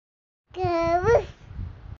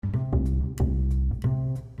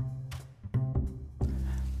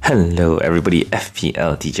Hello everybody,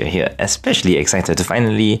 FPL teacher here, especially excited to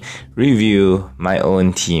finally review my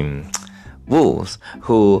own team, Wolves,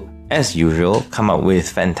 who as usual come up with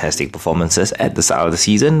fantastic performances at the start of the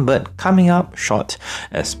season but coming up short,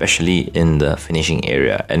 especially in the finishing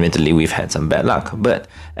area. Admittedly, we've had some bad luck, but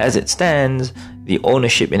as it stands, the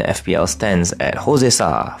ownership in FPL stands at Jose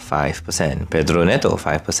Sa 5%, Pedro Neto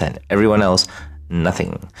 5%, everyone else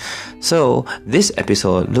nothing. So this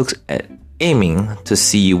episode looks at aiming to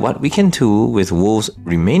see what we can do with Wolves'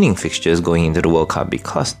 remaining fixtures going into the World Cup,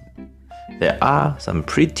 because there are some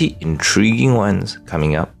pretty intriguing ones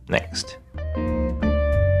coming up next.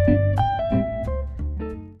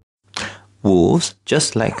 Wolves,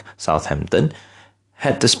 just like Southampton,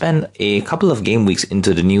 had to spend a couple of game weeks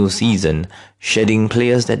into the new season shedding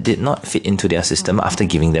players that did not fit into their system after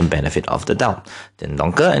giving them benefit of the doubt. Then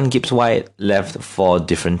Donker and Gibbs-White left for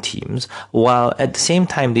different teams, while at the same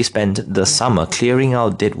time they spent the summer clearing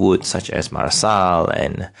out deadwood such as Marçal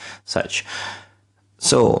and such.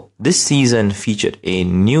 So this season featured a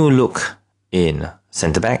new look in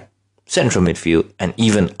centre-back, central midfield, and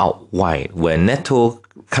even out wide, where Neto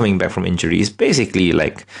coming back from injury is basically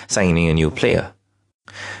like signing a new player.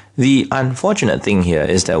 The unfortunate thing here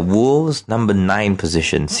is that Wolves' number 9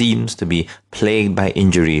 position seems to be plagued by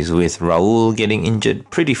injuries, with Raul getting injured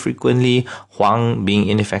pretty frequently, Huang being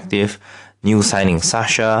ineffective, new signing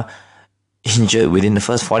Sasha injured within the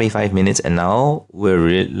first 45 minutes, and now we're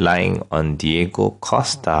relying on Diego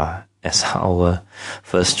Costa as our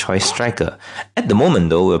first choice striker. At the moment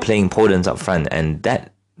though, we're playing Podence up front, and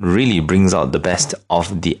that really brings out the best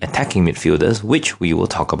of the attacking midfielders, which we will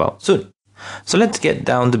talk about soon. So let's get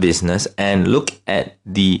down to business and look at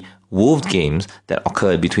the Wolves games that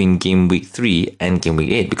occurred between Game Week 3 and Game Week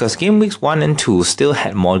 8, because Game Weeks 1 and 2 still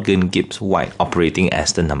had Morgan Gibbs-White operating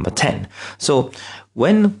as the number 10. So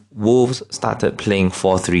when Wolves started playing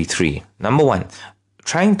 4-3-3, number 1,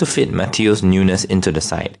 trying to fit Matheus Nunes into the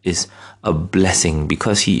side is a blessing,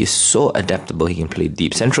 because he is so adaptable. He can play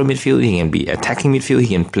deep central midfield, he can be attacking midfield, he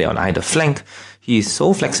can play on either flank. He is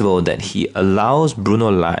so flexible that he allows Bruno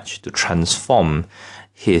Lage to transform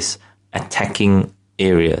his attacking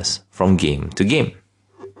areas from game to game.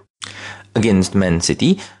 Against Man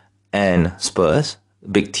City and Spurs,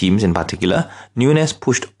 big teams in particular, Nunes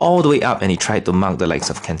pushed all the way up and he tried to mark the likes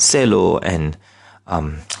of Cancelo and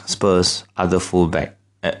Spurs' other fullback.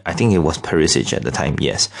 I think it was Perisic at the time,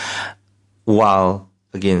 yes. While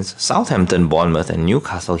against Southampton, Bournemouth and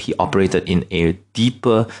Newcastle, he operated in a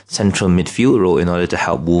deeper central midfield role in order to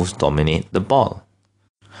help Wolves dominate the ball.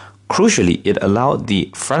 Crucially, it allowed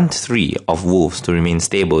the front three of Wolves to remain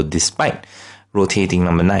stable despite rotating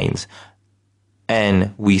number 9s.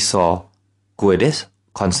 And we saw Guedes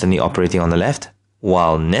constantly operating on the left,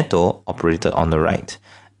 while Neto operated on the right.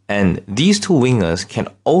 And these two wingers can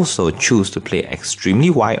also choose to play extremely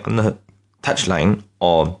wide on the touchline,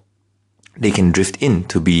 or they can drift in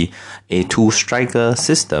to be a 2-striker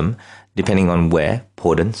system depending on where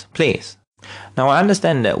Podence plays. Now, I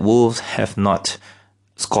understand that Wolves have not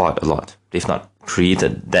scored a lot. They've not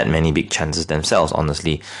created that many big chances themselves,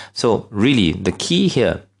 honestly. So really, the key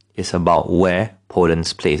here is about where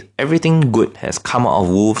Podence plays. Everything good has come out of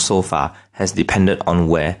Wolves so far has depended on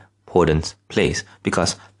where Podence plays,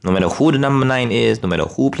 because no matter who the number 9 is, no matter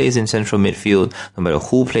who plays in central midfield, no matter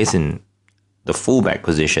who plays in the fullback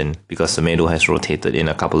position, because Semedo has rotated in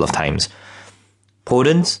a couple of times,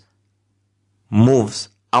 Podence moves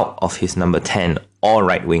out of his number 10 or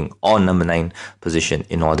right wing or number 9 position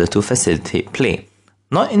in order to facilitate play.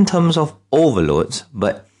 Not in terms of overloads,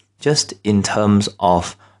 but just in terms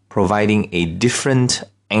of providing a different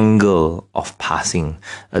angle of passing,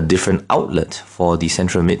 a different outlet for the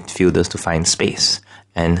central midfielders to find space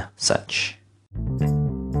and such.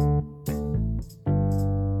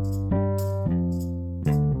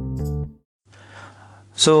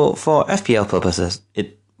 So for FPL purposes,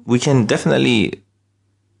 we can definitely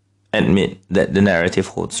admit that the narrative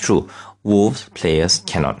holds true. Wolves players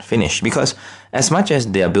cannot finish, because as much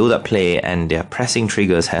as their build-up play and their pressing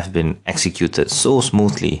triggers have been executed so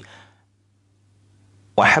smoothly,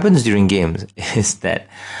 what happens during games is that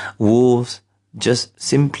Wolves just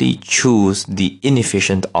simply choose the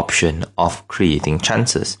inefficient option of creating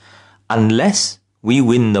chances. Unless we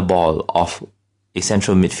win the ball off a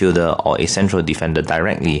central midfielder or a central defender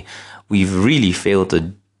directly, we've really failed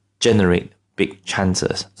to generate big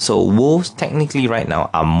chances. So Wolves technically right now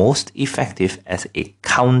are most effective as a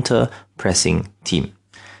counter-pressing team.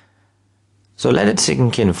 So let it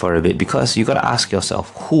sink in for a bit, because you got to ask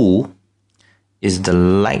yourself, who is the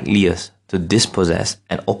likeliest to dispossess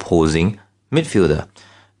an opposing midfielder?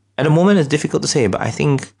 At the moment, it's difficult to say, but I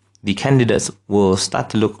think the candidates will start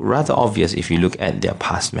to look rather obvious if you look at their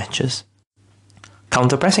past matches.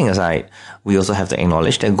 Counter-pressing aside, we also have to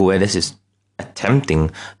acknowledge that Guedes is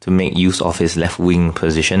attempting to make use of his left wing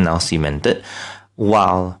position now cemented,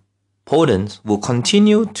 while Podence will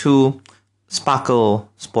continue to sparkle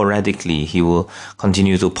sporadically. He will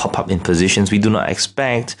continue to pop up in positions we do not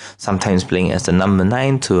expect, sometimes playing as the number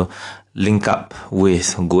 9 to link up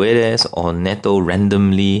with Guedes or Neto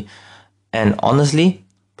randomly. And honestly,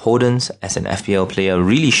 Podence as an FPL player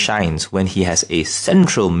really shines when he has a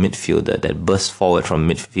central midfielder that bursts forward from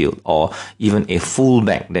midfield, or even a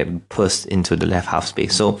fullback that bursts into the left half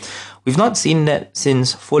space. So we've not seen that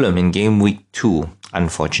since Fulham in game week 2,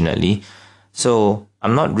 unfortunately. So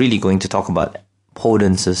I'm not really going to talk about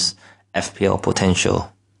Podence's FPL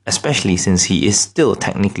potential, especially since he is still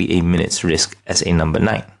technically a minutes risk as a number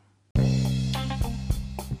 9.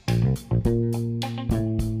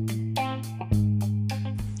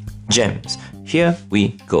 Gems. Here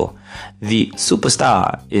we go. The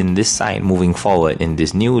superstar in this side moving forward in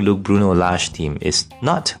this new look Bruno Lage team is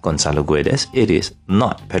not Gonzalo Guedes, it is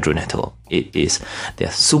not Pedro Neto. It is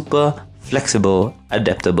their super flexible,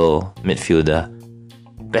 adaptable midfielder,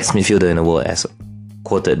 best midfielder in the world as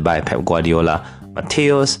quoted by Pep Guardiola,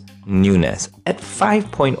 Matheus Nunes. At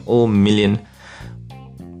 5.0 million,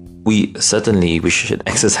 we should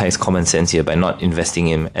exercise common sense here by not investing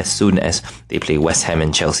him as soon as they play West Ham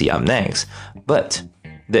and Chelsea up next. But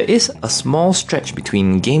there is a small stretch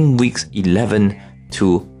between game weeks 11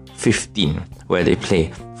 to 15 where they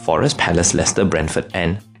play Forest, Palace, Leicester, Brentford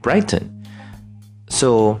and Brighton.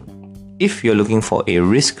 So if you're looking for a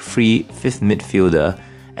risk-free fifth midfielder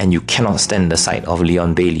and you cannot stand the sight of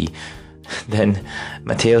Leon Bailey, then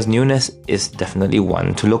Matheus Nunes is definitely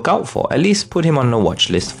one to look out for. At least put him on the watch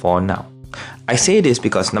list for now. I say this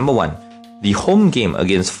because number one, the home game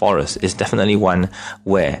against Forest is definitely one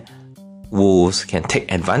where Wolves can take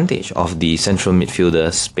advantage of the central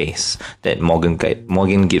midfielder space that Morgan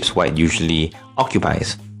Gibbs-White usually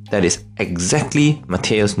occupies. That is exactly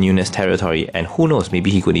Matheus Nunes' territory, and who knows,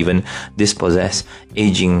 maybe he could even dispossess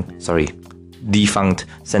defunct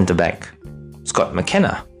centre-back Scott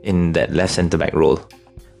McKenna in that left centre-back role.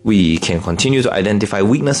 We can continue to identify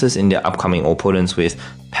weaknesses in their upcoming opponents, with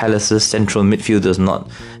Palace's central midfielders not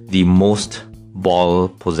the most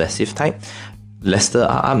ball-possessive type. Leicester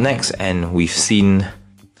are up next, and we've seen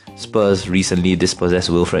Spurs recently dispossess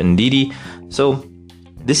Wilfred Ndidi. So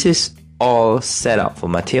this is all set up for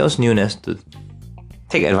Matheus Nunes to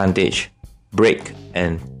take advantage, break,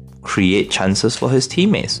 and create chances for his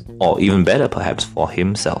teammates, or even better perhaps for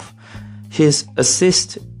himself. His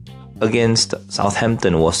assist against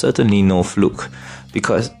Southampton was certainly no fluke,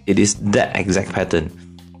 because it is that exact pattern.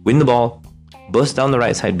 Win the ball, burst down the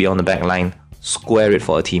right side beyond the back line, square it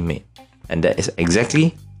for a teammate. And that is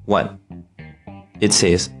exactly what it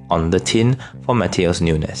says on the tin for Matheus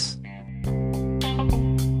Nunes.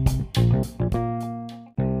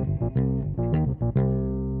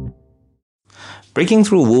 Breaking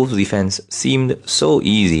through Wolves' defense seemed so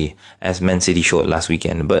easy, as Man City showed last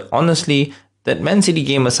weekend, but honestly, that Man City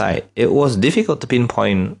game aside, it was difficult to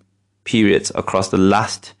pinpoint periods across the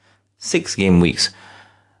last 6 game weeks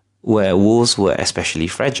where Wolves were especially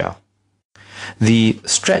fragile. The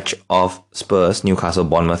stretch of Spurs, Newcastle,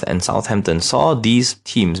 Bournemouth and Southampton saw these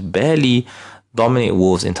teams barely dominate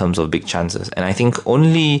Wolves in terms of big chances, and I think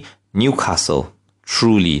only Newcastle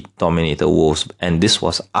truly dominated Wolves, and this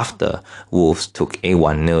was after Wolves took a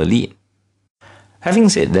 1-0 lead. Having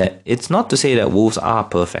said that, it's not to say that Wolves are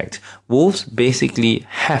perfect. Wolves basically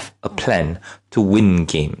have a plan to win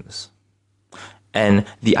games. And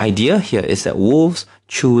the idea here is that Wolves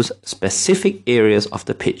choose specific areas of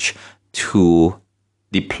the pitch to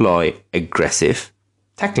deploy aggressive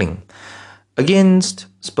tackling. Against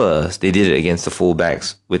Spurs, they did it against the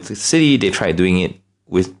fullbacks. With City, they tried doing it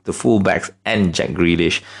with the fullbacks and Jack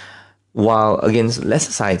Grealish. While against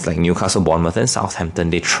lesser sides like Newcastle, Bournemouth and Southampton,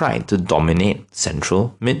 they tried to dominate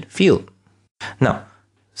central midfield. Now,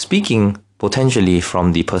 speaking potentially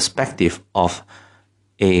from the perspective of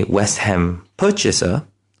a West Ham purchaser,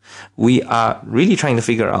 we are really trying to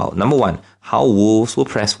figure out, number one, how Wolves will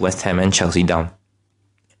press West Ham and Chelsea down.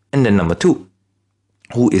 And then number two,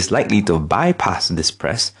 who is likely to bypass this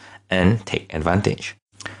press and take advantage.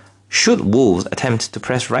 Should Wolves attempt to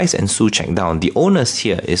press Rice and Souček down, the onus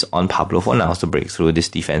here is on Pablo Fornals to break through this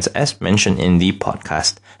defense, as mentioned in the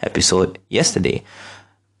podcast episode yesterday.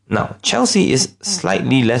 Now, Chelsea is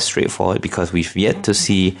slightly less straightforward because we've yet to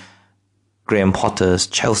see Graham Potter's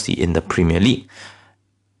Chelsea in the Premier League.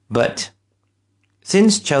 But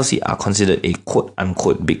Since Chelsea are considered a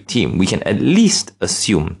quote-unquote big team, we can at least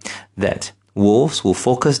assume that Wolves will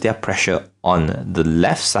focus their pressure on the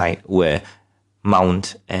left side where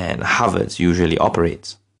Mount and Havertz usually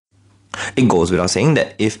operates. It goes without saying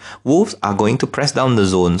that if Wolves are going to press down the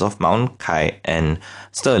zones of Mount, Kai and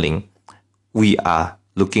Sterling, we are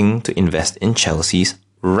looking to invest in Chelsea's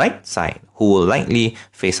right side, who will likely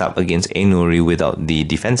face up against Ainouri without the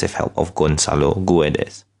defensive help of Gonzalo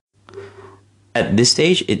Guedes. At this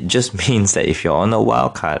stage, it just means that if you're on a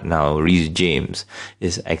wild card now, Reece James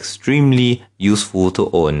is extremely useful to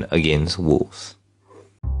own against Wolves.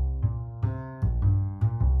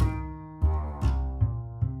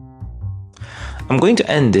 I'm going to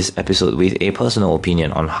end this episode with a personal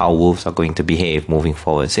opinion on how Wolves are going to behave moving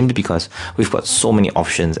forward, simply because we've got so many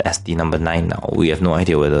options as the number 9 now. We have no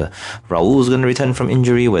idea whether Raul's going to return from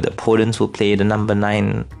injury, whether Podence will play the number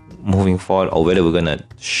 9 moving forward, or whether we're going to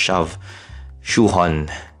shoehorn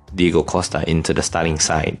Diego Costa into the starting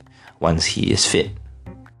side once he is fit.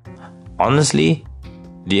 Honestly,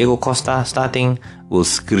 Diego Costa starting will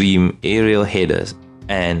scream aerial headers,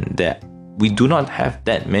 and that we do not have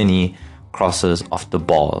that many crosses off the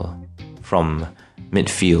ball from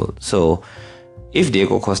midfield. So if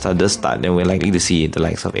Diego Costa does start, then we're likely to see the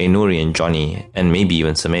likes of Ainouri and Johnny, and maybe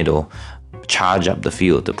even Semedo, charge up the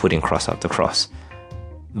field to put in cross after cross.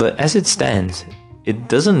 But as it stands, it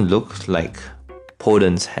doesn't look like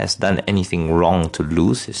Podence has done anything wrong to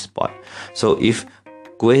lose his spot. So if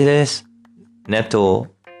Guedes, Neto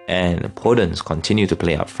and Podence continue to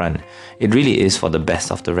play up front, it really is for the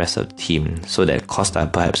best of the rest of the team, so that Costa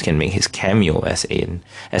perhaps can make his cameo as an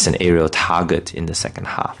aerial target in the second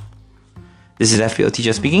half. This is FPL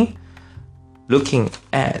Teacher speaking. Looking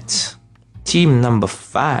at team number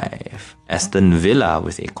 5, Aston Villa,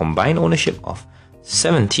 with a combined ownership of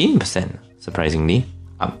 17%, surprisingly,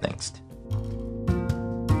 up next.